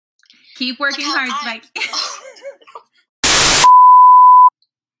Keep working hard, Vikings.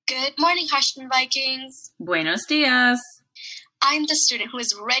 Good morning, Harshman Vikings. Buenos dias. I'm the student who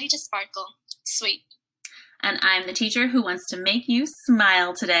is ready to sparkle. Sweet. And I'm the teacher who wants to make you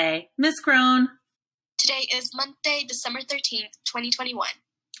smile today, Miss Crone. Today is Monday, December 13th, 2021.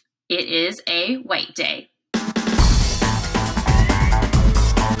 It is a white day.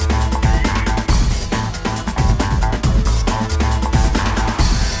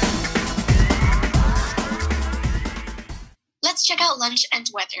 Let's check out lunch and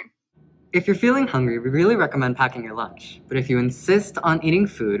weather. If you're feeling hungry, we really recommend packing your lunch. But if you insist on eating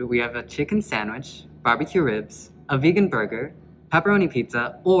food, we have a chicken sandwich, barbecue ribs, a vegan burger, pepperoni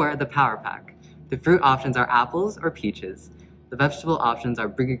pizza, or the Power Pack. The fruit options are apples or peaches. The vegetable options are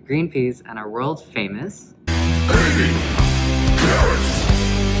green peas and our world famous...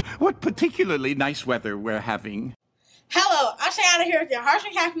 carrots! What particularly nice weather we're having. Hello, I'm Shayana here with your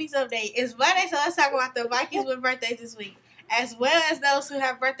Harshman Happenings Update. It's Monday, so let's talk about the Vikings with birthdays this week, as well as those who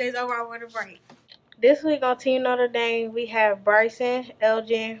have birthdays over our winter break. This week on Team Notre Dame, we have Bryson,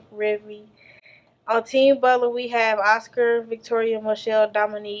 Elgin, Rivy. On Team Butler, we have Oscar, Victoria, Michelle,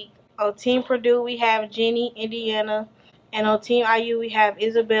 Dominique. On Team Purdue, we have Jenny, Indiana. And on Team IU, we have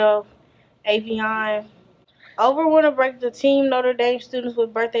Isabel, Avion. Over winter break, the Team Notre Dame students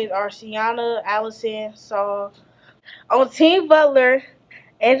with birthdays are Sienna, Allison, Saul. On Team Butler,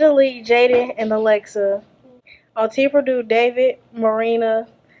 Angelique, Jaden, and Alexa. On Team Purdue, David, Marina,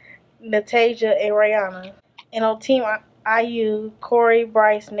 Natasia, and Rihanna. And on Team IU, Corey,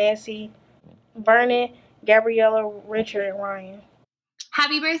 Bryce, Nancy, Vernon, Gabriella, Richard, and Ryan.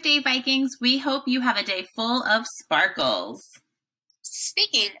 Happy birthday, Vikings. We hope you have a day full of sparkles.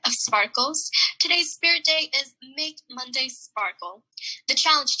 Speaking of sparkles, today's Spirit Day is Make Monday Sparkle. The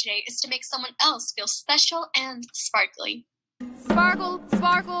challenge today is to make someone else feel special and sparkly. Sparkle,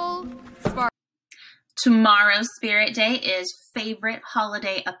 sparkle, sparkle. Tomorrow's Spirit Day is favorite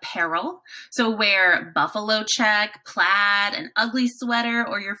holiday apparel. So wear buffalo check, plaid, an ugly sweater,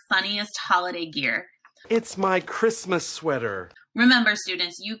 or your funniest holiday gear. It's my Christmas sweater. Remember,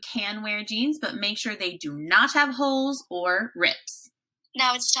 students, you can wear jeans, but make sure they do not have holes or rips.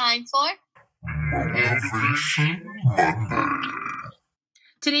 Now it's time for Motivation Monday.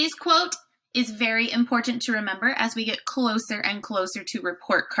 Today's quote is very important to remember as we get closer and closer to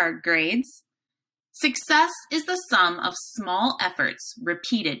report card grades. Success is the sum of small efforts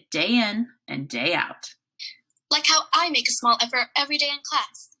repeated day in and day out. Like how I make a small effort every day in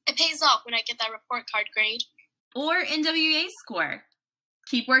class. It pays off when I get that report card grade. Or NWEA score.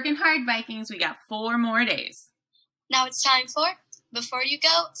 Keep working hard, Vikings. We got 4 more days. Now it's time for Before You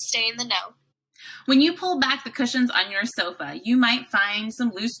Go, Stay in the Know. When you pull back the cushions on your sofa, you might find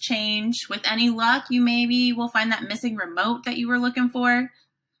some loose change. With any luck, you maybe will find that missing remote that you were looking for.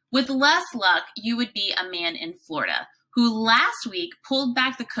 With less luck, you would be a man in Florida who last week pulled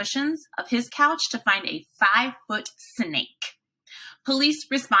back the cushions of his couch to find a 5-foot snake. Police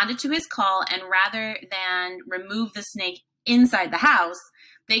responded to his call, and rather than remove the snake inside the house,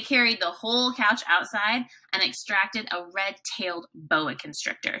 they carried the whole couch outside and extracted a red-tailed boa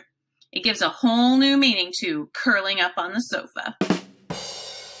constrictor. It gives a whole new meaning to curling up on the sofa.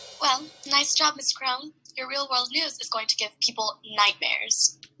 Well, nice job, Miss Crone. Your real-world news is going to give people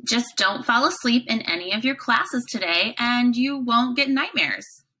nightmares. Just don't fall asleep in any of your classes today, and you won't get nightmares.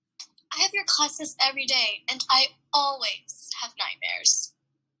 I have your classes every day, and I always have nightmares.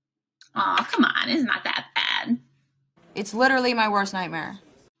 Aw, come on, it's not that bad. It's literally my worst nightmare.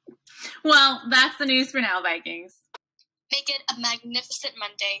 Well, that's the news for now, Vikings. Make it a magnificent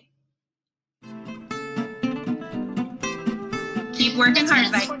Monday. Keep working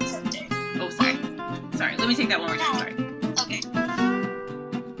hard, Vikings. Vikings. Oh, sorry. Sorry, let me take that one more time, sorry.